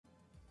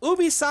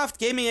Ubisoft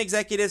gaming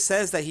executive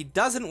says that he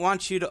doesn't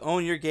want you to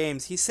own your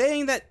games. He's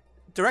saying that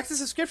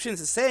direct-to-subscriptions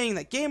is saying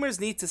that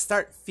gamers need to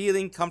start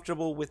feeling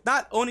comfortable with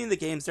not owning the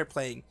games they're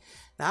playing.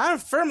 Now, I'm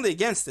firmly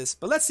against this,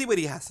 but let's see what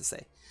he has to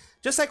say.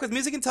 Just like with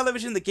music and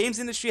television, the games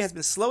industry has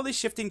been slowly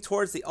shifting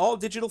towards the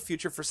all-digital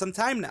future for some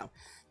time now,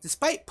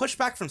 despite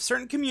pushback from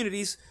certain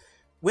communities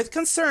with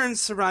concerns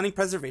surrounding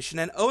preservation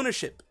and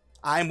ownership.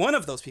 I'm one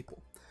of those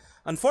people.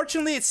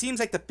 Unfortunately, it seems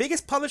like the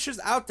biggest publishers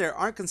out there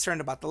aren't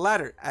concerned about the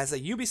latter, as a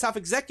Ubisoft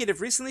executive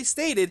recently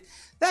stated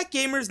that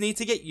gamers need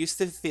to get used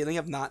to the feeling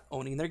of not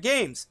owning their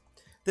games.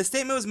 The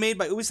statement was made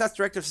by Ubisoft's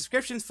director of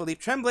subscriptions,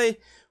 Philippe Tremblay,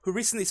 who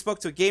recently spoke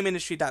to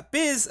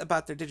GameIndustry.biz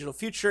about their digital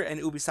future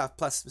and Ubisoft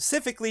Plus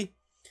specifically.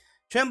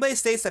 Tremblay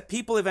states that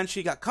people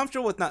eventually got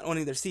comfortable with not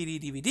owning their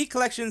CD/DVD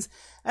collections,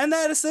 and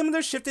that a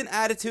similar shift in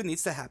attitude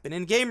needs to happen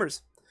in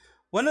gamers.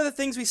 One of the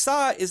things we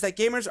saw is that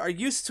gamers are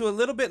used to a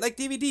little bit like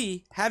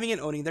DVD, having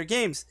and owning their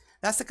games.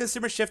 That's the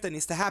consumer shift that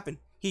needs to happen.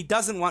 He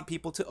doesn't want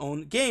people to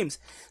own games.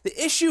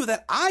 The issue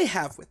that I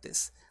have with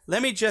this,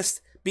 let me just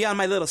be on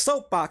my little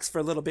soapbox for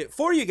a little bit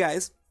for you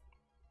guys,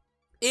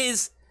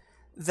 is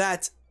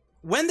that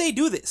when they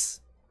do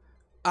this,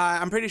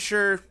 I'm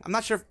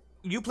not sure if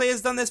Uplay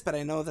has done this, but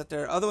I know that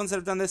there are other ones that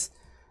have done this.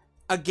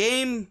 A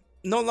game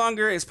no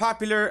longer is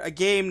popular, a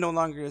game no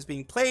longer is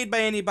being played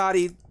by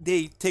anybody,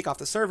 they take off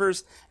the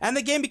servers, and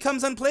the game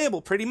becomes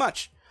unplayable pretty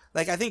much.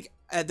 Like, I think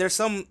there's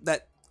some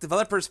that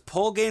developers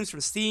pull games from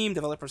Steam,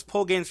 developers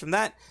pull games from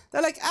that.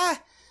 They're like,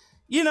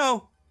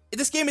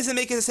 this game isn't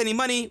making us any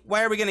money,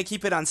 why are we going to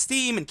keep it on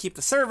Steam and keep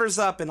the servers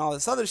up and all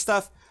this other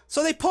stuff?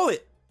 So they pull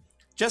it.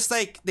 Just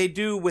like they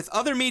do with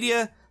other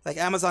media, like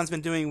Amazon's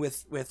been doing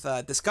with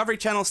Discovery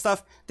Channel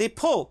stuff, they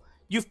pull.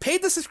 You've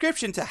paid the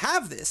subscription to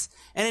have this,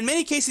 and in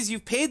many cases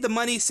you've paid the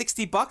money,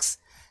 $60,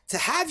 to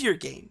have your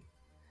game.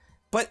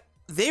 But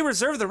they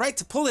reserve the right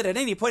to pull it at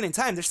any point in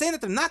time. They're saying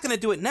that they're not going to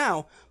do it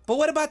now, but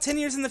what about 10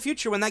 years in the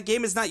future when that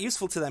game is not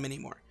useful to them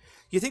anymore?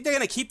 You think they're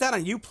going to keep that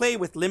on Uplay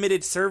with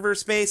limited server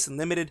space and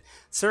limited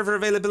server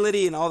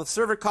availability and all the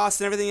server costs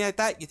and everything like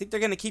that? You think they're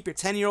going to keep your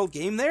 10-year-old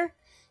game there?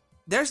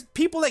 There's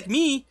people like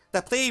me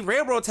that play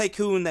Railroad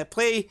Tycoon, that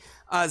play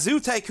Zoo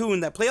Tycoon,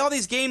 that play all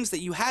these games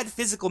that you had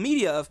physical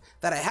media of,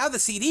 that I have the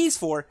CDs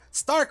for,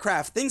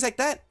 StarCraft, things like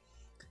that,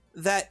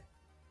 that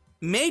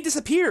may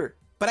disappear,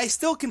 but I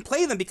still can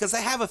play them because I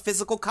have a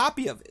physical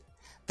copy of it.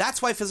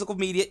 That's why physical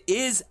media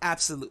is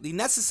absolutely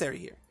necessary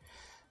here.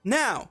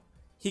 Now,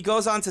 he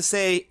goes on to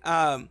say,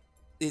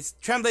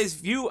 Tremblay's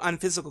view on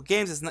physical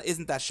games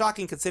isn't that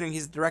shocking considering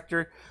he's the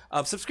director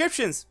of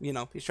subscriptions.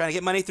 He's trying to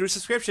get money through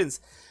subscriptions.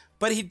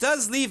 But he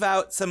does leave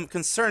out some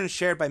concerns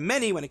shared by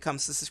many when it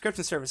comes to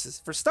subscription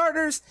services. For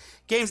starters,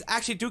 games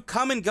actually do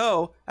come and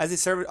go as they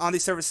serve on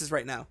these services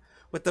right now,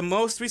 with the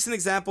most recent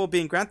example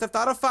being Grand Theft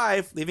Auto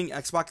 5 leaving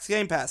Xbox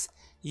Game Pass.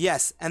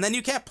 Yes, and then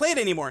you can't play it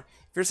anymore.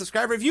 If you're a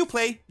subscriber of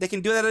Uplay, they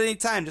can do that at any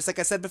time, just like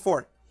I said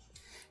before.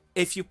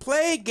 If you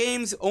play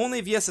games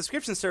only via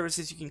subscription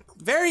services, you can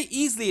very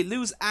easily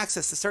lose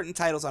access to certain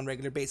titles on a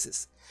regular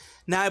basis.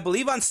 Now, I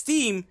believe on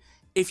Steam,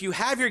 if you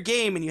have your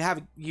game and you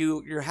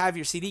have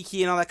your CD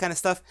key and all that kind of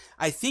stuff,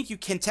 I think you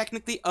can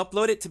technically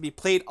upload it to be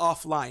played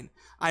offline.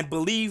 I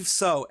believe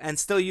so, and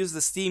still use the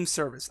Steam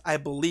service. I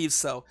believe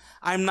so.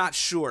 I'm not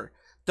sure.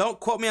 Don't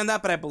quote me on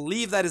that, but I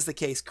believe that is the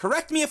case.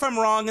 Correct me if I'm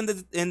wrong in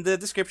the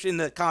description, in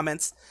the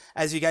comments,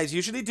 as you guys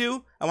usually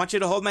do. I want you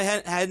to hold my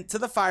hand to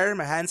the fire,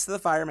 my hands to the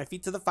fire, my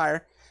feet to the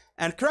fire,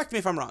 and correct me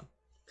if I'm wrong.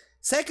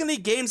 Secondly,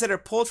 games that are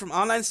pulled from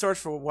online stores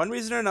for one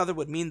reason or another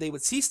would mean they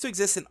would cease to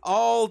exist in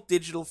all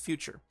digital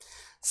future.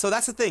 So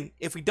that's the thing.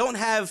 If we don't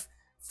have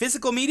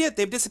physical media,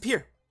 they'd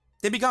disappear.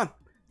 They'd be gone.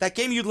 That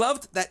game you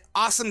loved, that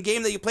awesome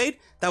game that you played,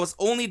 that was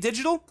only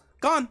digital,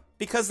 gone.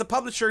 Because the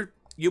publisher,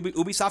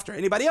 Ubisoft or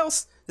anybody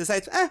else,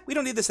 decides, we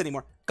don't need this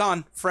anymore.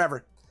 Gone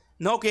forever.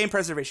 No game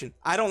preservation.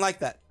 I don't like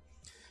that.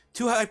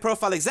 Two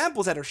high-profile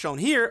examples that are shown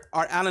here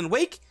are Alan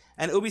Wake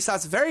and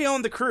Ubisoft's very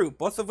own The Crew,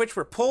 both of which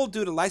were pulled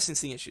due to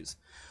licensing issues.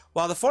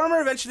 While the former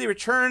eventually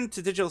returned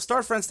to digital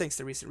storefronts thanks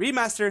to recent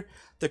remaster,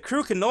 The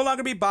Crew can no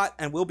longer be bought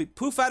and will be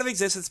poof out of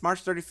existence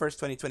March 31st,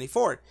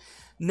 2024.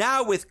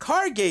 Now with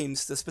card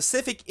games, the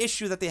specific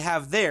issue that they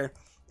have there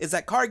is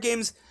that card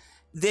games,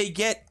 they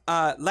get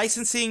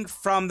licensing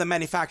from the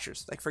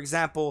manufacturers. Like for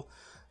example,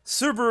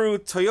 Subaru,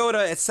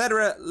 Toyota,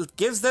 etc.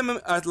 gives them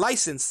a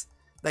license,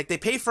 like they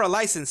pay for a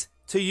license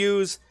to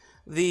use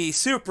the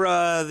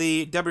Supra,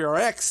 the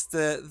WRX,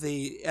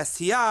 the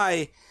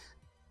STI,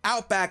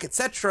 Outback,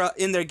 etc.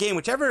 in their game,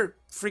 whichever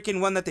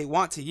freaking one that they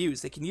want to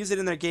use. They can use it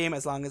in their game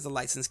as long as the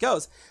license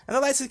goes. And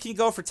the license can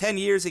go for 10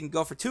 years, it can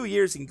go for 2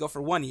 years, it can go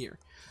for 1 year.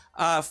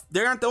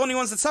 They aren't the only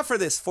ones that suffer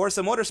this.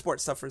 Forza Motorsport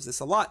suffers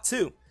this a lot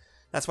too.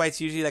 That's why it's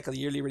usually like a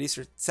yearly release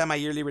or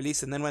semi-yearly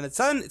release, and then when it's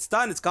done, it's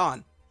done, it's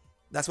gone.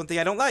 That's one thing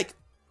I don't like.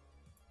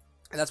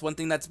 And that's one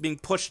thing that's being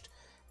pushed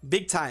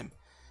big time.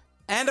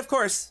 And of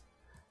course,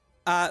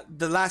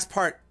 the last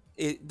part,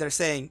 they're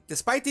saying,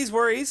 despite these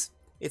worries,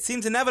 it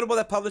seems inevitable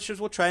that publishers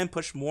will try and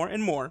push more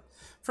and more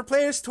for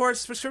players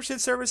towards subscription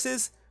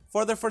services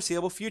for the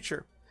foreseeable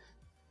future.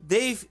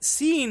 they've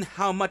seen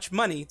how much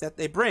money that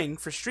they bring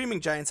for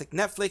streaming giants like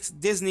Netflix,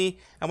 Disney,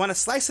 and want a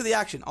slice of the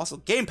action. Also,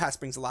 Game Pass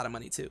brings a lot of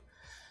money too.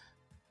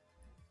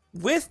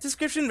 With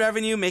subscription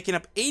revenue making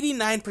up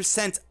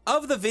 89%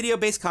 of the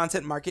video-based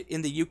content market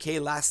in the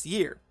UK last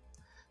year.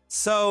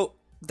 So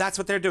that's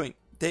what they're doing.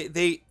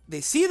 They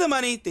see the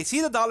money, they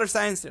see the dollar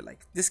signs, they're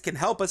like, this can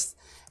help us,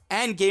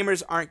 and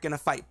gamers aren't going to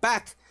fight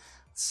back.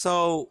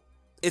 So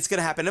it's going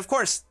to happen. Of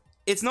course,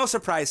 it's no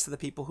surprise to the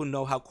people who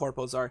know how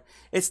corpos are.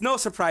 It's no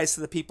surprise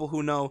to the people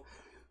who know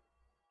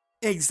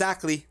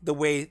exactly the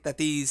way that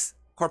these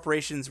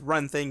corporations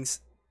run things.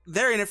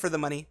 They're in it for the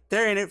money.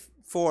 They're in it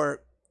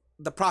for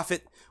the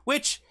profit,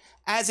 which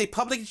as a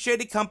publicly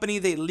traded company,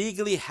 they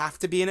legally have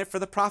to be in it for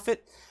the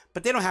profit,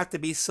 but they don't have to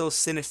be so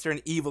sinister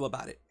and evil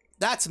about it.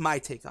 That's my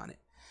take on it.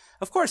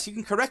 Of course, you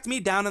can correct me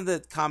down in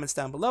the comments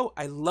down below.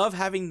 I love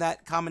having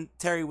that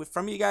commentary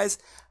from you guys.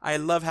 I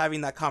love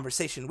having that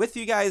conversation with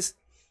you guys.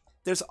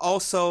 There's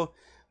also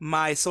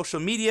my social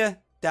media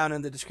down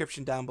in the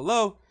description down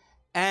below,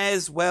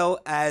 as well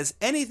as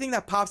anything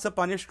that pops up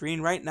on your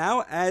screen right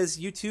now, as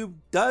YouTube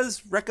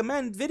does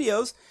recommend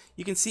videos.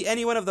 You can see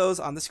any one of those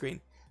on the screen.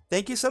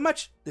 Thank you so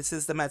much. This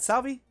is the Mad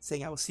Salvi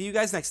saying I will see you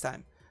guys next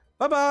time.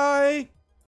 Bye-bye!